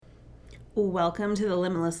Welcome to the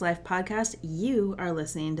Limitless Life podcast. You are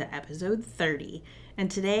listening to episode 30. And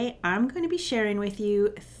today I'm going to be sharing with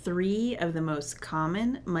you 3 of the most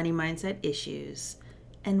common money mindset issues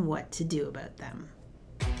and what to do about them.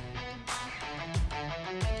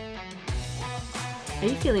 Are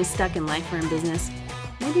you feeling stuck in life or in business?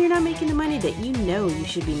 Maybe you're not making the money that you know you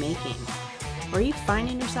should be making. Or are you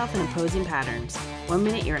finding yourself in opposing patterns? One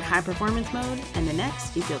minute you're in high performance mode, and the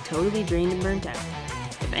next you feel totally drained and burnt out.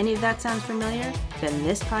 If any of that sounds familiar, then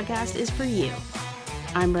this podcast is for you.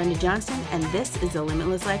 I'm Brenda Johnston, and this is the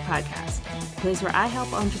Limitless Life Podcast, a place where I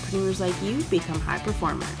help entrepreneurs like you become high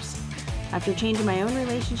performers. After changing my own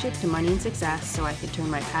relationship to money and success so I could turn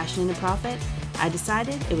my passion into profit, I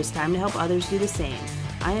decided it was time to help others do the same.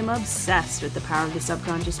 I am obsessed with the power of the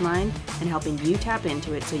subconscious mind and helping you tap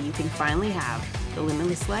into it so you can finally have the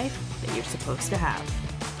limitless life that you're supposed to have.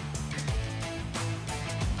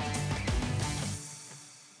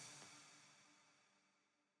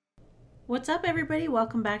 What's up, everybody?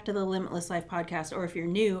 Welcome back to the Limitless Life Podcast, or if you're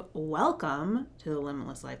new, welcome to the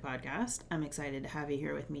Limitless Life Podcast. I'm excited to have you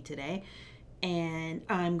here with me today, and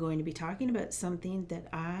I'm going to be talking about something that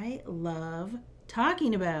I love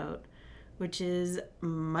talking about, which is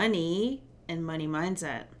money and money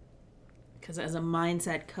mindset. Because as a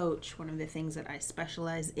mindset coach, one of the things that I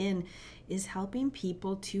specialize in is helping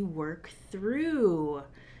people to work through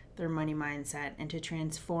their money mindset and to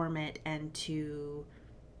transform it and to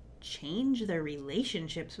change their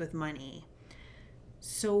relationships with money.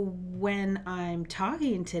 So when I'm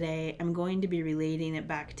talking today, I'm going to be relating it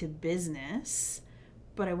back to business,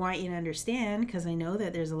 but I want you to understand, because I know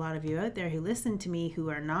that there's a lot of you out there who listen to me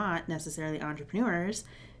who are not necessarily entrepreneurs,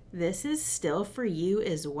 this is still for you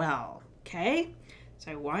as well, okay?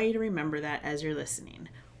 So I want you to remember that as you're listening.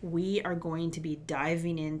 We are going to be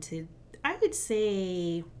diving into, I would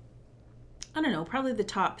say, probably the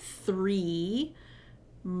top 3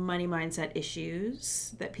 money mindset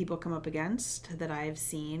issues that people come up against that I've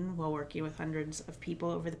seen while working with hundreds of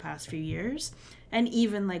people over the past few years, and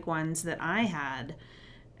even like ones that I had.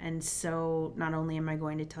 And so not only am I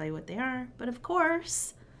going to tell you what they are, but of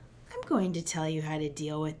course, I'm going to tell you how to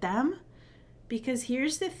deal with them. Because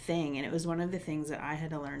here's the thing, and it was one of the things that I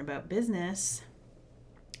had to learn about business,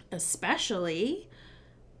 especially,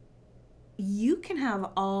 you can have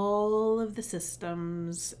all of the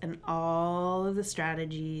systems and all of the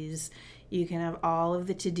strategies. You can have all of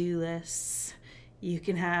the to-do lists. You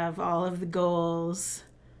can have all of the goals.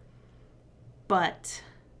 But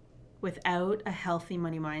without a healthy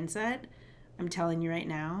money mindset, I'm telling you right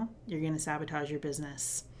now, you're going to sabotage your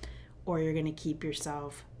business, or you're going to keep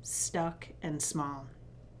yourself stuck and small.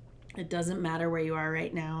 It doesn't matter where you are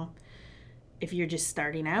right now. If you're just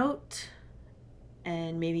starting out,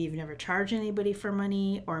 and maybe you've never charged anybody for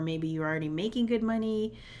money, or maybe you're already making good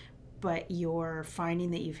money, but you're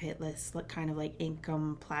finding that you've hit this kind of like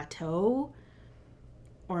income plateau,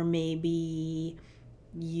 or maybe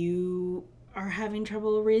you are having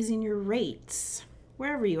trouble raising your rates.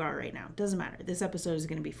 Wherever you are right now, doesn't matter. This episode is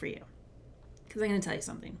going to be for you, because I'm going to tell you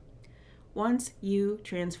something. Once you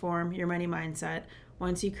transform your money mindset,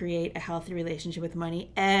 once you create a healthy relationship with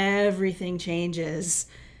money, everything changes.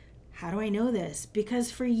 How do I know this? Because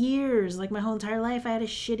for years, like my whole entire life, I had a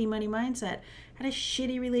shitty money mindset, had a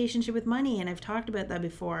shitty relationship with money, and I've talked about that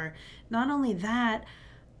before. Not only that,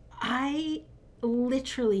 I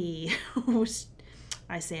literally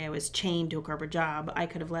I was chained to a corporate job. I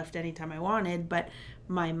could have left anytime I wanted, but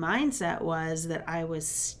my mindset was that I was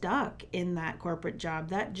stuck in that corporate job,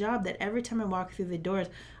 that job that every time I walked through the doors,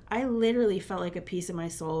 I literally felt like a piece of my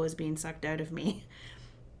soul was being sucked out of me.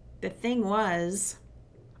 The thing was,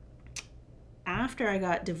 after I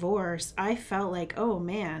got divorced, I felt like, oh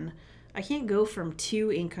man, I can't go from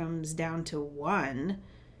 2 incomes down to 1.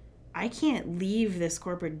 I can't leave this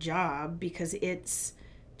corporate job because it's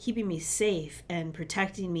keeping me safe and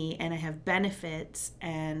protecting me, and I have benefits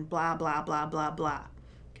and blah, blah, blah, blah, blah.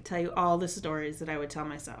 I could tell you all the stories that I would tell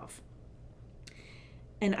myself.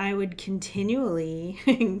 And I would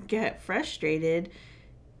continually get frustrated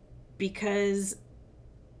because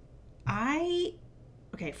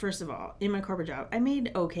first of all, in my corporate job, I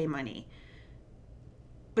made okay money.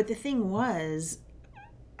 But the thing was,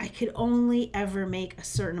 I could only ever make a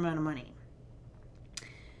certain amount of money.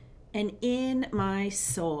 And in my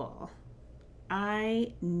soul,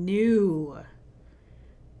 I knew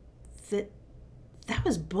that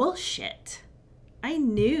was bullshit. I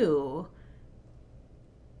knew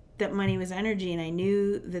that money was energy, and I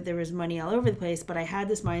knew that there was money all over the place, but I had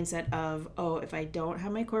this mindset of, oh, if I don't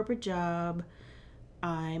have my corporate job,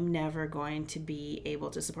 I'm never going to be able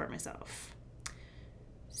to support myself.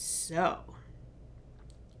 So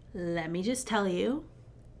Let me just tell you,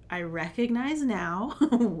 I recognize now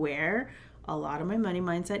where a lot of my money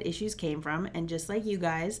mindset issues came from. And just like you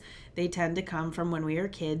guys, they tend to come from when we were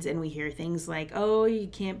kids and we hear things like, oh, you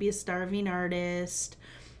can't be a starving artist.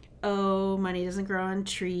 Oh, money doesn't grow on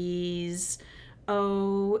trees.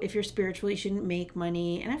 Oh, if you're spiritual, you shouldn't make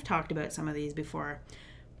money. And I've talked about some of these before.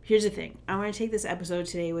 Here's the thing. I want to take this episode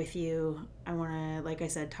today with you. I want to, like I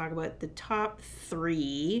said, talk about the top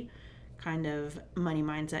 3 kind of money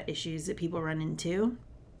mindset issues that people run into.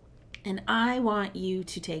 And I want you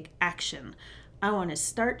to take action. I want to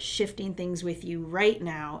start shifting things with you right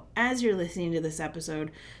now as you're listening to this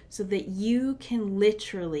episode so that you can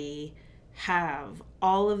literally have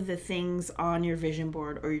all of the things on your vision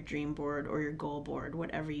board or your dream board or your goal board,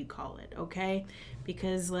 whatever you call it, okay?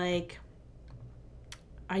 Because I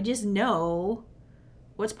just know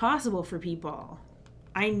what's possible for people.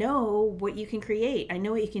 I know what you can create. I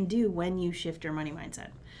know what you can do when you shift your money mindset.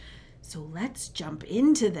 So let's jump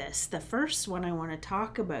into this. The first one I want to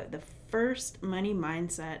talk about, the first money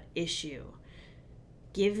mindset issue,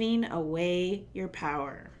 giving away your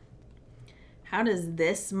power. How does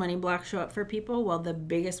this money block show up for people? Well, the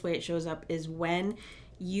biggest way it shows up is when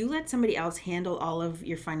you let somebody else handle all of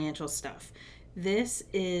your financial stuff. This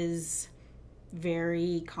is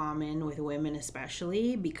very common with women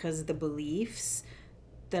especially because the beliefs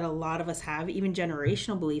that a lot of us have, even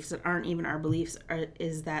generational beliefs that aren't even our beliefs,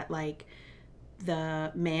 is that the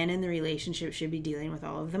man in the relationship should be dealing with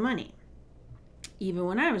all of the money. Even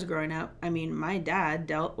when I was growing up, my dad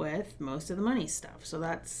dealt with most of the money stuff. So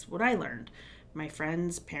that's what I learned. My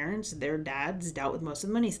friends' parents, their dads dealt with most of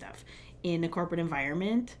the money stuff. In a corporate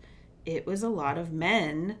environment, it was a lot of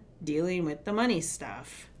men dealing with the money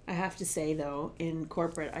stuff. I have to say, though, in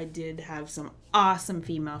corporate, I did have some awesome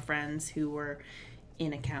female friends who were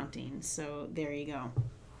in accounting. So there you go.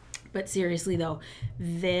 But seriously, though,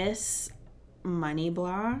 this money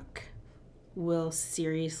block will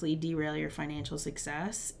seriously derail your financial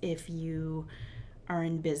success if you are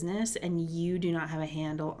in business and you do not have a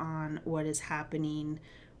handle on what is happening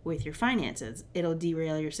with your finances. It'll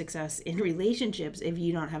derail your success in relationships if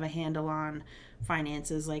you don't have a handle on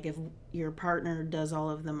finances. Like if your partner does all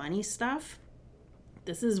of the money stuff,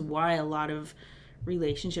 this is why a lot of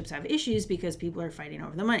relationships have issues, because people are fighting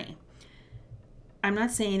over the money. I'm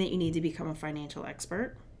not saying that you need to become a financial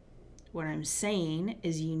expert. What I'm saying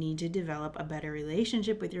is you need to develop a better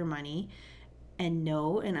relationship with your money and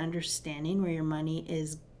know and understanding where your money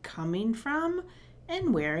is coming from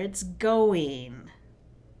and where it's going.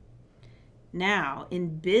 Now,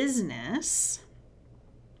 in business,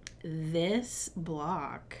 this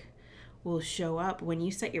block will show up when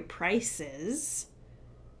you set your prices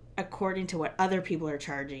according to what other people are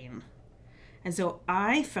charging. And so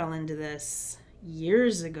I fell into this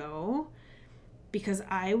years ago because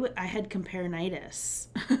I had comparinitis.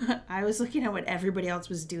 I was looking at what everybody else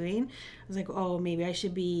was doing. I was like, oh, maybe I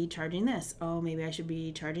should be charging this. Oh, maybe I should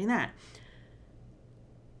be charging that.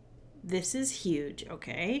 This is huge,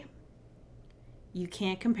 okay? You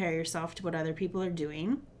can't compare yourself to what other people are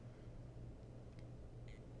doing.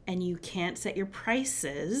 And you can't set your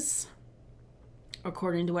prices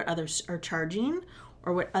according to what others are charging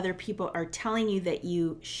or what other people are telling you that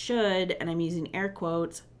you should, and I'm using air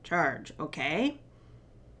quotes, charge, okay?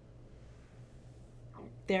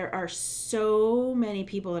 There are so many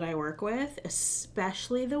people that I work with,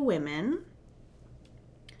 especially the women,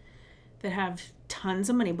 that have tons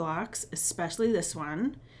of money blocks, especially this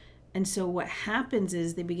one. And so what happens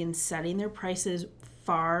is they begin setting their prices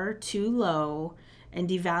far too low and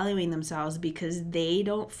devaluing themselves because they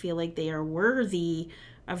don't feel like they are worthy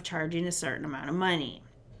of charging a certain amount of money.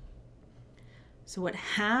 So what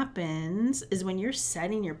happens is when you're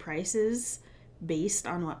setting your prices based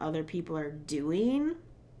on what other people are doing,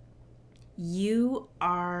 you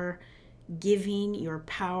are giving your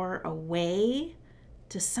power away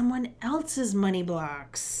to someone else's money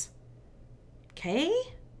blocks. Okay?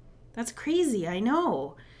 That's crazy, I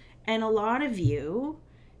know. And a lot of you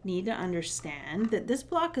need to understand that this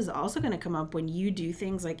block is also going to come up when you do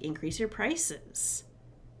things like increase your prices.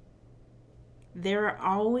 There are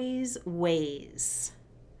always ways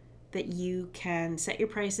that you can set your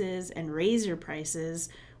prices and raise your prices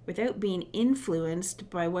without being influenced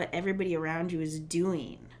by what everybody around you is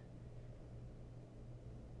doing.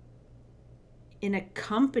 In a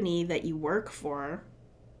company that you work for,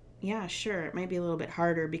 yeah, sure, it might be a little bit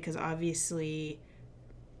harder because obviously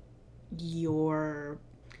your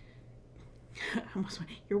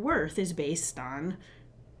worth is based on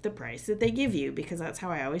the price that they give you, because that's how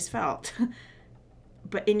I always felt.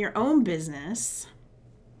 But in your own business,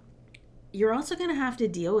 you're also going to have to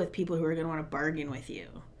deal with people who are going to want to bargain with you.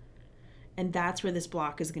 And that's where this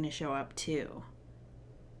block is going to show up too.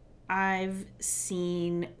 I've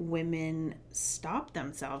seen women stop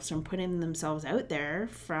themselves from putting themselves out there,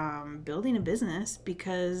 from building a business,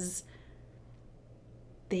 because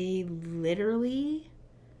they literally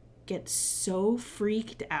get so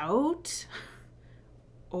freaked out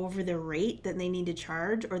over the rate that they need to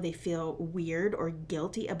charge, or they feel weird or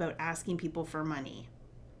guilty about asking people for money.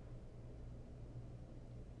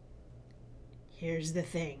 Here's the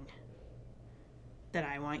thing that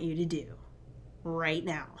I want you to do right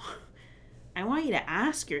now. I want you to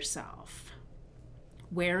ask yourself,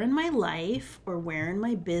 where in my life or where in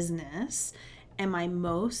my business am I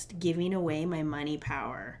most giving away my money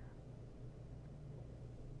power?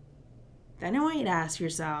 Then I want you to ask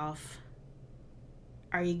yourself,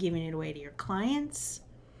 are you giving it away to your clients,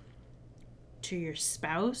 to your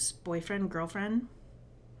spouse, boyfriend, girlfriend,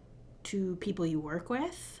 to people you work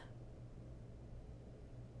with?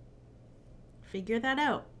 Figure that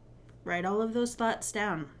out. Write all of those thoughts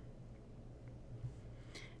down.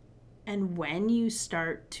 And when you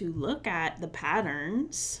start to look at the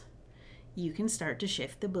patterns, you can start to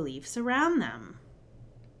shift the beliefs around them.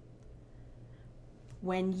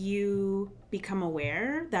 When you become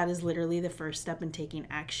aware, that is literally the first step in taking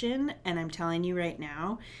action. And I'm telling you right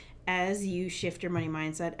now, as you shift your money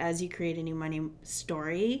mindset, as you create a new money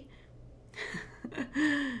story,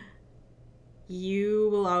 you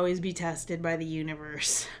will always be tested by the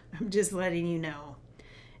universe. I'm just letting you know.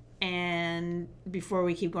 And before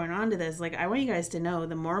we keep going on to this, I want you guys to know,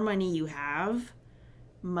 the more money you have,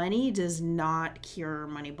 money does not cure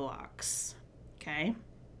money blocks. Okay?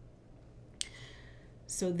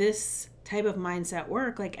 So this type of mindset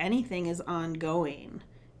work, like anything, is ongoing.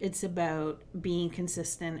 It's about being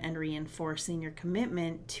consistent and reinforcing your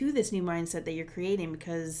commitment to this new mindset that you're creating,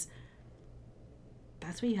 because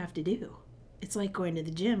that's what you have to do. It's like going to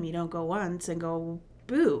the gym. You don't go once and go,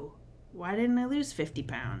 boo, why didn't I lose 50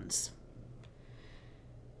 pounds?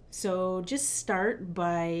 So just start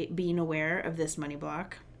by being aware of this money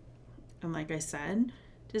block. And like I said,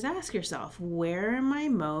 just ask yourself, where am I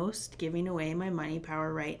most giving away my money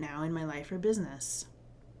power right now in my life or business?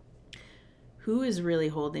 Who is really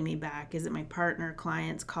holding me back? Is it my partner,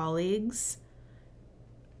 clients, colleagues?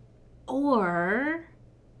 Or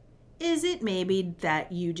is it maybe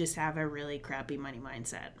that you just have a really crappy money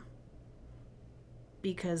mindset?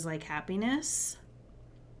 Because like happiness,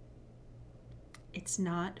 it's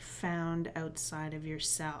not found outside of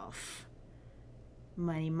yourself.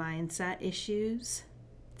 Money mindset issues,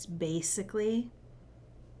 it's basically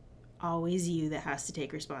always you that has to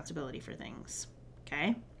take responsibility for things.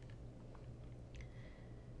 Okay?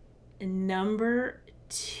 And number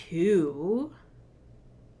 2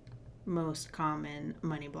 most common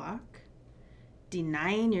money block,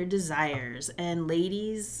 denying your desires. And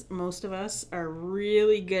ladies, most of us are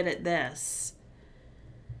really good at this.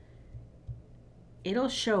 It'll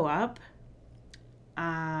show up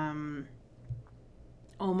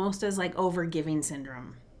almost as like overgiving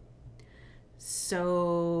syndrome.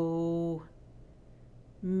 So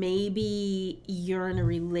maybe you're in a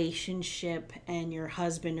relationship and your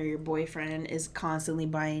husband or your boyfriend is constantly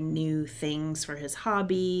buying new things for his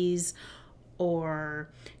hobbies,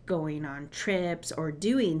 or going on trips, or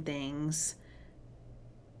doing things,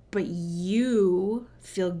 but you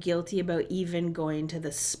feel guilty about even going to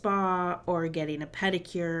the spa or getting a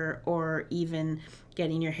pedicure or even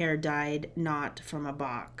getting your hair dyed not from a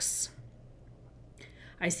box.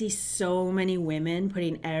 I see so many women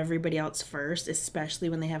putting everybody else first, especially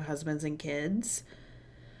when they have husbands and kids.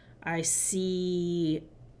 I see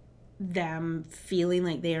them feeling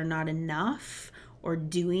like they are not enough, or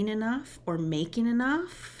doing enough, or making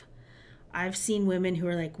enough. I've seen women who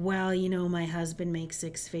are like, well, my husband makes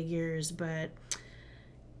 6 figures, but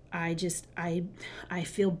I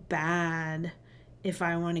feel bad if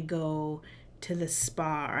I want to go to the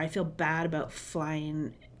spa, or I feel bad about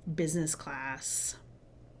flying business class.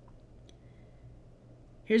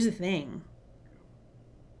 Here's the thing.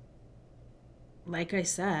 Like I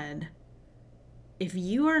said, if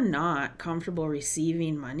you are not comfortable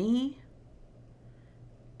receiving money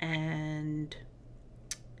and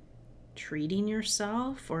treating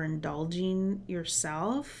yourself or indulging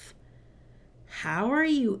yourself, how are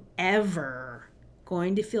you ever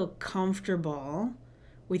going to feel comfortable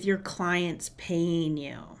with your clients paying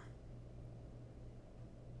you?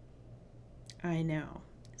 I know.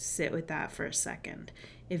 Sit with that for a second.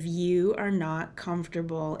 If you are not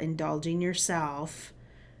comfortable indulging yourself,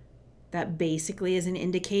 that basically is an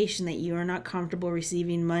indication that you are not comfortable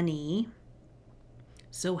receiving money.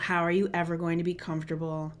 So how are you ever going to be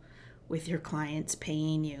comfortable with your clients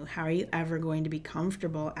paying you? How are you ever going to be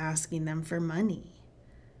comfortable asking them for money?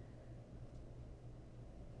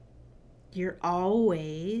 You're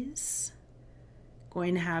always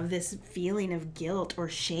going to have this feeling of guilt or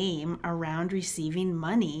shame around receiving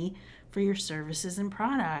money for your services and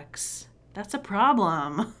products. That's a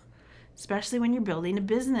problem, especially when you're building a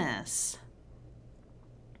business.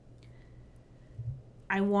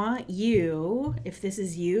 I want you, if this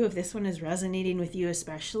is you, if this one is resonating with you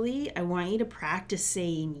especially, I want you to practice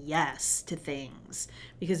saying yes to things.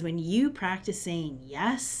 Because when you practice saying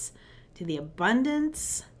yes to the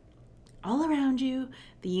abundance all around you,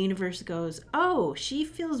 the universe goes, oh, she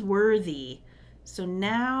feels worthy. So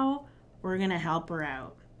now we're going to help her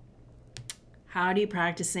out. How do you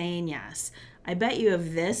practice saying yes? I bet you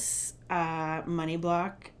if this money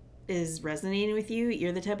block is resonating with you,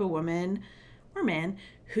 you're the type of woman or man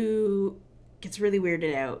who gets really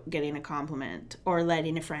weirded out getting a compliment or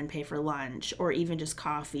letting a friend pay for lunch or even just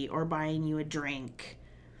coffee or buying you a drink.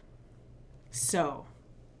 So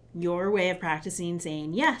your way of practicing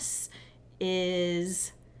saying yes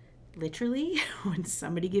is literally when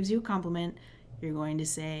somebody gives you a compliment, you're going to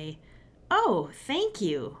say, oh, thank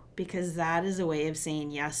you, because that is a way of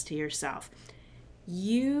saying yes to yourself.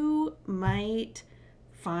 You might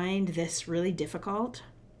find this really difficult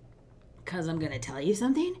because I'm going to tell you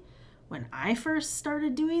something. When I first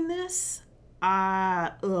started doing this,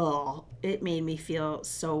 it made me feel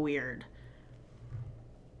so weird.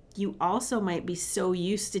 You also might be so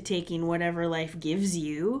used to taking whatever life gives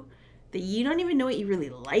you that you don't even know what you really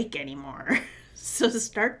like anymore. So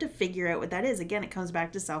start to figure out what that is. Again, it comes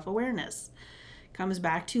back to self-awareness. It comes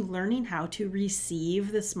back to learning how to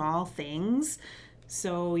receive the small things.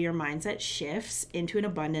 So your mindset shifts into an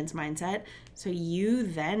abundance mindset. So you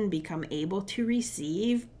then become able to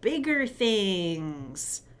receive bigger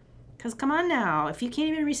things. Because come on now, if you can't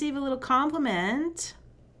even receive a little compliment,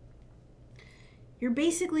 you're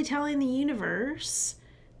basically telling the universe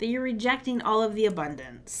that you're rejecting all of the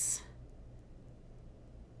abundance.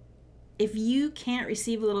 If you can't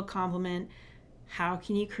receive a little compliment, how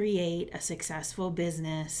can you create a successful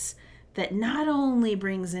business that not only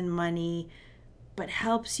brings in money, but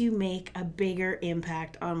helps you make a bigger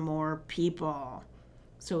impact on more people?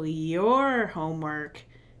 So your homework,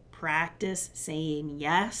 practice saying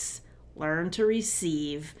yes, learn to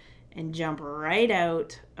receive, and jump right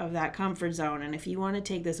out of that comfort zone. And if you want to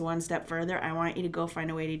take this one step further, I want you to go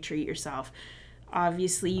find a way to treat yourself.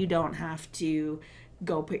 Obviously, you don't have to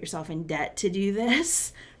go put yourself in debt to do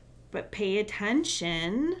this, but pay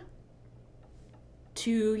attention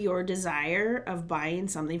to your desire of buying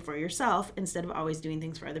something for yourself instead of always doing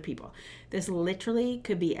things for other people. This literally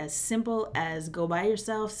could be as simple as go buy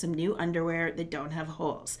yourself some new underwear that don't have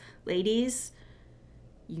holes. Ladies,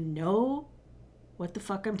 you know what the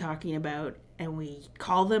fuck I'm talking about, and we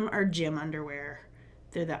call them our gym underwear.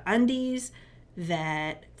 They're the undies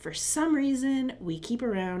that for some reason we keep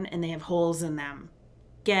around and they have holes in them.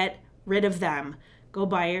 Get rid of them. Go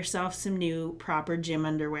buy yourself some new proper gym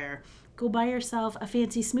underwear. Go buy yourself a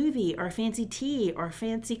fancy smoothie or a fancy tea or a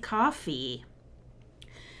fancy coffee.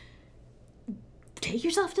 Take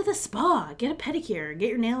yourself to the spa. Get a pedicure. Get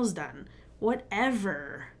your nails done.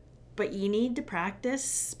 Whatever. But you need to practice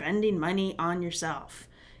spending money on yourself.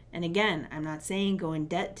 And again, I'm not saying go in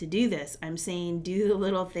debt to do this. I'm saying do the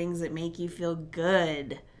little things that make you feel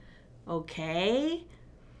good. Okay?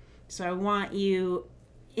 So I want you,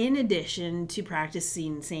 in addition to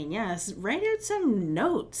practicing saying yes, write out some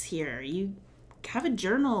notes here. You have a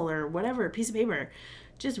journal or whatever, a piece of paper.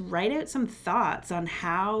 Just write out some thoughts on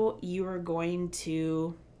how you are going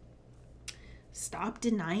to stop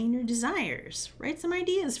denying your desires. Write some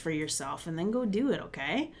ideas for yourself and then go do it,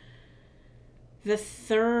 okay? The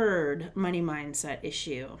third money mindset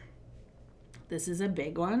issue. This is a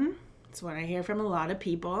big one. It's one I hear from a lot of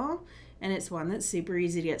people, and it's one that's super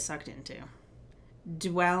easy to get sucked into.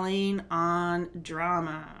 Dwelling on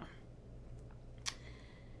drama.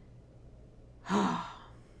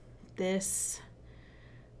 This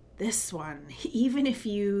one, even if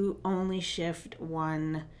you only shift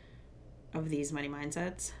one of these money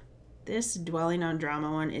mindsets, this dwelling on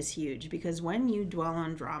drama one is huge, because when you dwell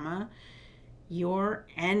on drama, your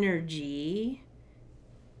energy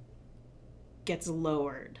gets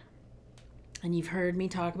lowered. And you've heard me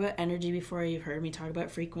talk about energy before. You've heard me talk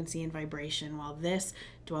about frequency and vibration. Well, this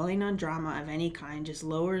dwelling on drama of any kind just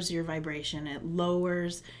lowers your vibration. It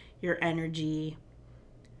lowers your energy.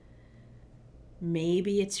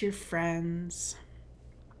 Maybe it's your friends.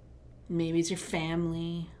 Maybe it's your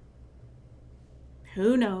family.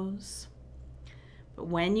 Who knows? But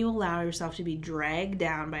when you allow yourself to be dragged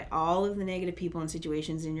down by all of the negative people and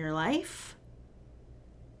situations in your life,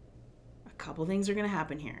 a couple things are going to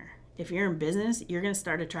happen here. If you're in business, you're going to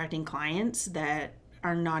start attracting clients that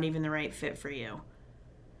are not even the right fit for you.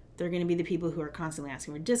 They're going to be the people who are constantly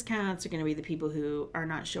asking for discounts. They're going to be the people who are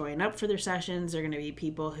not showing up for their sessions. They're going to be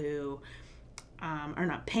people who are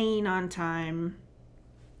not paying on time.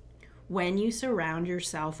 When you surround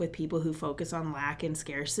yourself with people who focus on lack and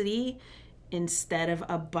scarcity instead of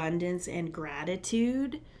abundance and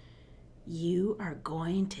gratitude, you are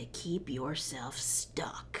going to keep yourself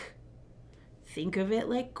stuck. Think of it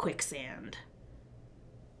like quicksand.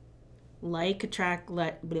 Like attracts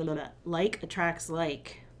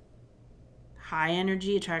like. High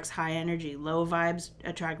energy attracts high energy. Low vibes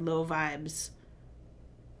attract low vibes.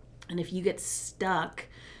 And if you get stuck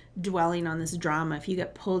dwelling on this drama, if you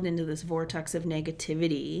get pulled into this vortex of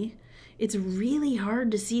negativity, it's really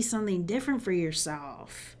hard to see something different for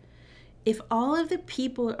yourself. If all of the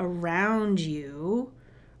people around you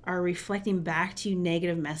are reflecting back to you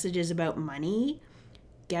negative messages about money,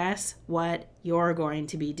 guess what you're going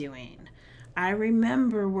to be doing? I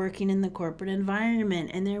remember working in the corporate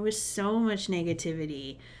environment and there was so much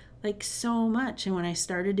negativity, like so much. And when I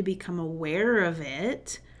started to become aware of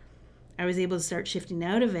it, I was able to start shifting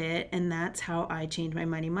out of it, and that's how I changed my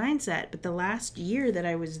money mindset. But the last year that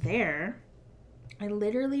I was there, I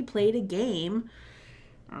literally played a game.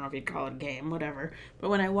 I don't know if you'd call it a game, whatever.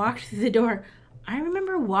 But when I walked through the door, I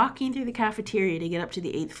remember walking through the cafeteria to get up to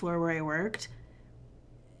the 8th floor where I worked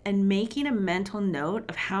and making a mental note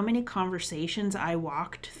of how many conversations I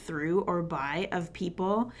walked through or by of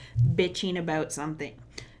people bitching about something.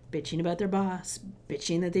 Bitching about their boss,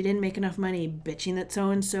 bitching that they didn't make enough money, bitching that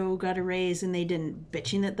so-and-so got a raise and they didn't,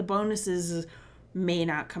 bitching that the bonuses may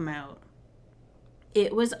not come out.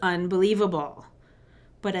 It was unbelievable.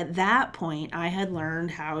 But at that point, I had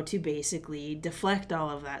learned how to basically deflect all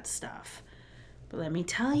of that stuff. But let me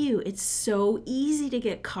tell you, it's so easy to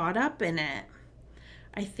get caught up in it.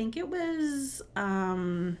 I think it was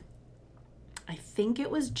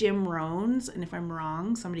Jim Rohns, and if I'm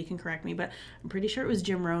wrong, somebody can correct me, but I'm pretty sure it was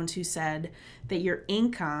Jim Rohns who said that your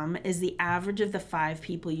income is the average of the 5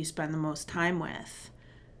 people you spend the most time with.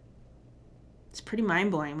 It's pretty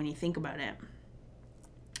mind-blowing when you think about it.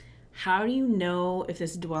 How do you know if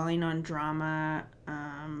this dwelling on drama,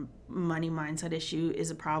 money mindset issue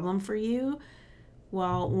is a problem for you?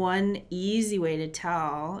 Well, one easy way to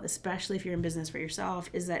tell, especially if you're in business for yourself,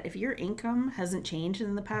 is that if your income hasn't changed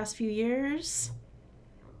in the past few years,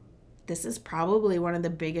 this is probably one of the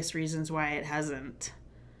biggest reasons why it hasn't.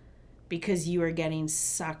 Because you are getting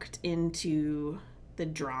sucked into the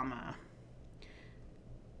drama.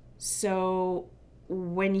 So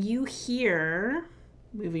when you hear,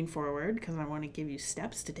 moving forward, because I want to give you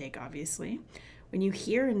steps to take, obviously, when you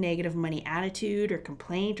hear a negative money attitude or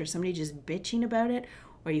complaint or somebody just bitching about it,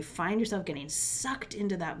 or you find yourself getting sucked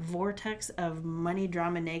into that vortex of money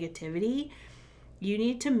drama negativity, you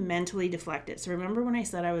need to mentally deflect it. So remember when I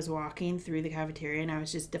said I was walking through the cafeteria and I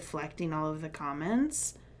was just deflecting all of the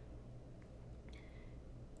comments?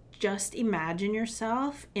 Just imagine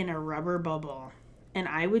yourself in a rubber bubble. And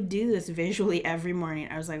I would do this visually every morning.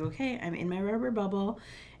 I was like, okay, I'm in my rubber bubble.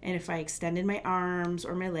 And if I extended my arms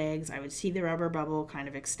or my legs, I would see the rubber bubble kind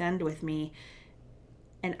of extend with me.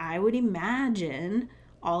 And I would imagine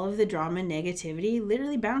all of the drama and negativity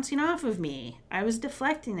literally bouncing off of me. I was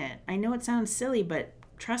deflecting it. I know it sounds silly, but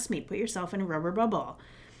trust me, put yourself in a rubber bubble.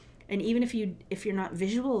 And even if you're not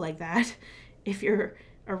visual like that, if you're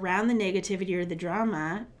around the negativity or the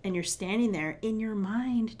drama and you're standing there in your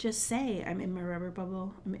mind, just say, I'm in my rubber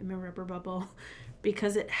bubble. I'm in my rubber bubble.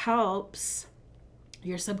 Because it helps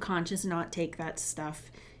your subconscious not take that stuff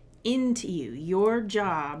into you. Your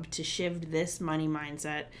job to shift this money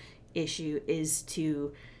mindset issue is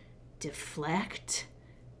to deflect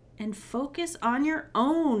and focus on your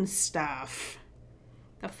own stuff.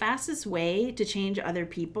 The fastest way to change other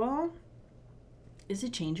people is to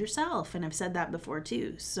change yourself. And I've said that before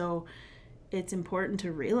too. So it's important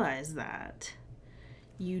to realize that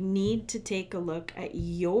you need to take a look at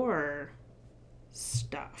your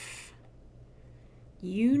stuff.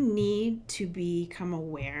 You need to become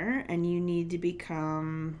aware and you need to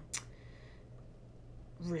become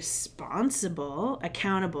responsible,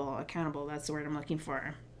 accountable, that's the word I'm looking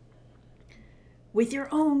for, with your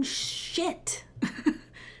own shit.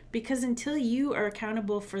 Because until you are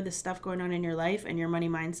accountable for the stuff going on in your life and your money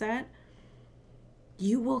mindset,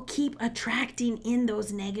 you will keep attracting in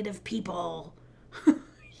those negative people.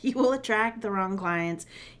 You will attract the wrong clients.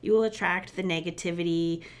 You will attract the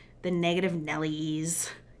negativity, the negative Nellies.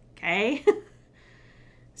 Okay?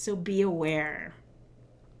 So be aware.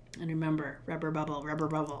 And remember, rubber bubble, rubber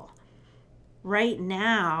bubble. Right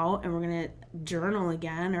now, and we're going to journal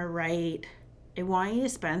again or write, I want you to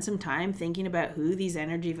spend some time thinking about who these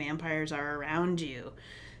energy vampires are around you.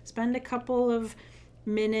 Spend a couple of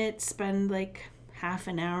minutes, spend like half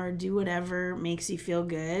an hour, do whatever makes you feel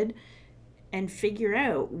good, and figure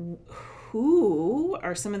out who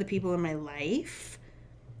are some of the people in my life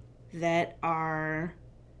that are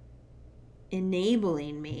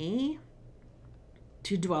enabling me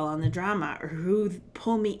to dwell on the drama, or who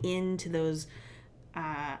pull me into those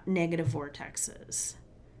negative vortexes.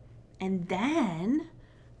 And then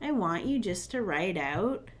I want you just to write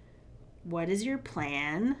out, what is your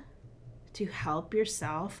plan to help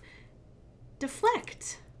yourself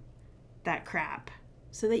deflect that crap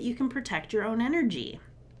so that you can protect your own energy?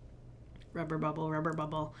 Rubber bubble, rubber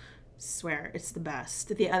bubble. Swear, it's the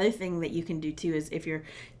best. The other thing that you can do too is, if you're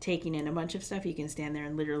taking in a bunch of stuff, you can stand there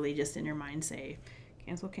and literally just in your mind say,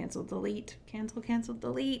 cancel, cancel, delete, cancel, cancel,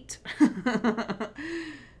 delete.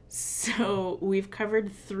 So we've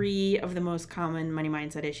covered 3 of the most common money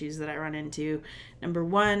mindset issues that I run into. Number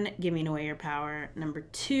 1, giving away your power. Number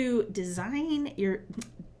 2, denying your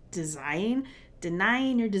desires.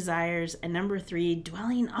 And number 3,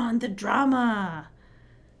 dwelling on the drama.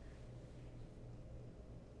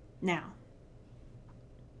 Now,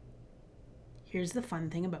 here's the fun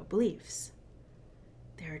thing about beliefs.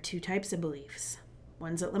 There are 2 types of beliefs.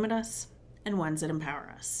 Ones that limit us and ones that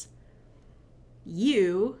empower us.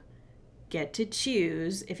 You get to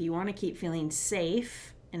choose if you want to keep feeling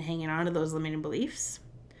safe and hanging on to those limiting beliefs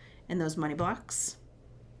and those money blocks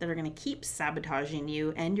that are going to keep sabotaging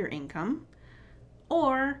you and your income,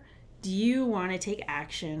 or do you want to take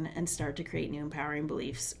action and start to create new empowering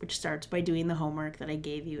beliefs, which starts by doing the homework that I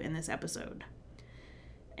gave you in this episode.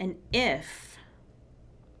 And if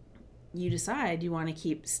you decide you want to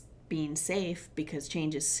keep being safe because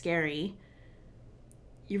change is scary,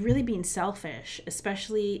 you're really being selfish,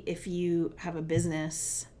 especially if you have a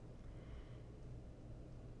business,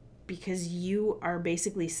 because you are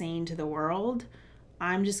basically saying to the world,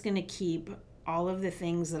 I'm just going to keep all of the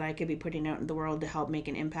things that I could be putting out in the world to help make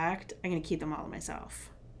an impact. I'm going to keep them all to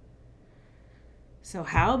myself. So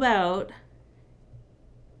how about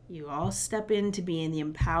you all step into being the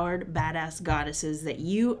empowered, badass goddesses that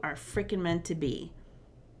you are freaking meant to be?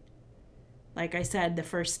 Like I said, the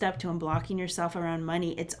first step to unblocking yourself around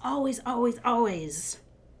money, it's always, always, always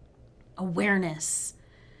awareness.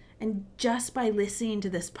 And just by listening to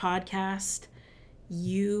this podcast,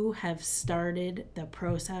 you have started the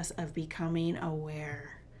process of becoming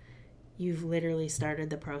aware. You've literally started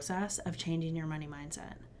the process of changing your money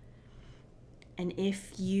mindset. And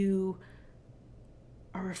if you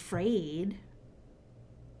are afraid,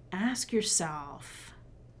 ask yourself,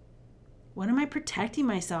 what am I protecting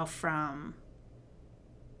myself from?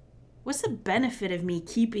 What's the benefit of me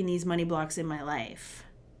keeping these money blocks in my life?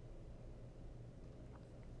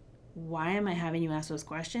 Why am I having you ask those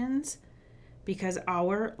questions? Because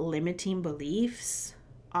our limiting beliefs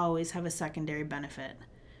always have a secondary benefit.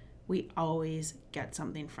 We always get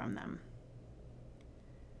something from them.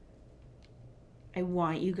 I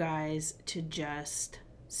want you guys to just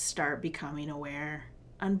start becoming aware.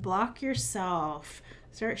 Unblock yourself.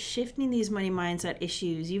 Start shifting these money mindset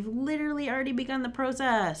issues. You've literally already begun the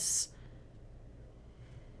process.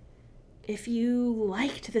 If you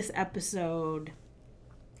liked this episode,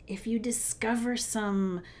 if you discover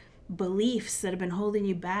some beliefs that have been holding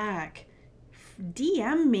you back,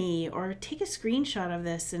 DM me or take a screenshot of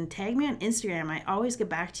this and tag me on Instagram. I always get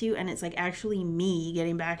back to you, and it's like actually me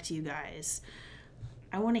getting back to you guys.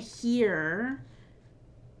 I want to hear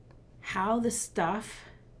how the stuff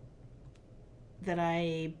that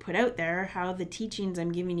I put out there, how the teachings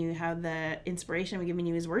I'm giving you, how the inspiration I'm giving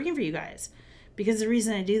you is working for you guys. Because the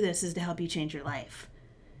reason I do this is to help you change your life.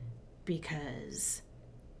 Because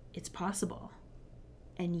it's possible.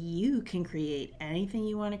 And you can create anything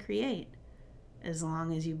you want to create as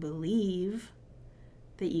long as you believe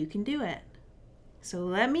that you can do it. So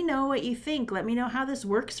let me know what you think. Let me know how this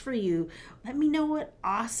works for you. Let me know what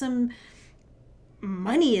awesome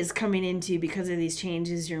money is coming into because of these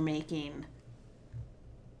changes you're making.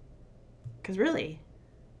 Because really,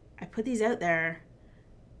 I put these out there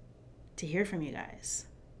to hear from you guys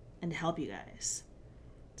and to help you guys.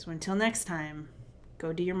 So until next time,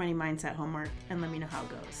 go do your money mindset homework and let me know how it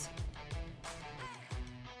goes.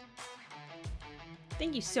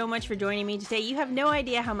 Thank you so much for joining me today. You have no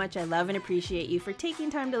idea how much I love and appreciate you for taking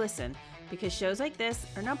time to listen, because shows like this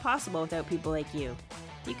are not possible without people like you.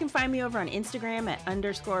 You can find me over on Instagram at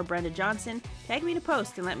 _Brenda Johnson. Tag me to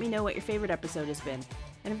post and let me know what your favorite episode has been.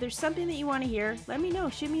 And if there's something that you want to hear, let me know.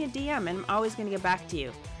 Shoot me a DM and I'm always going to get back to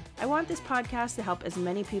you. I want this podcast to help as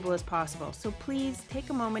many people as possible, so please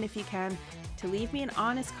take a moment if you can to leave me an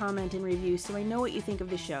honest comment and review so I know what you think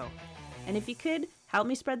of the show. And if you could, help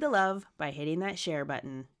me spread the love by hitting that share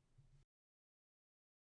button.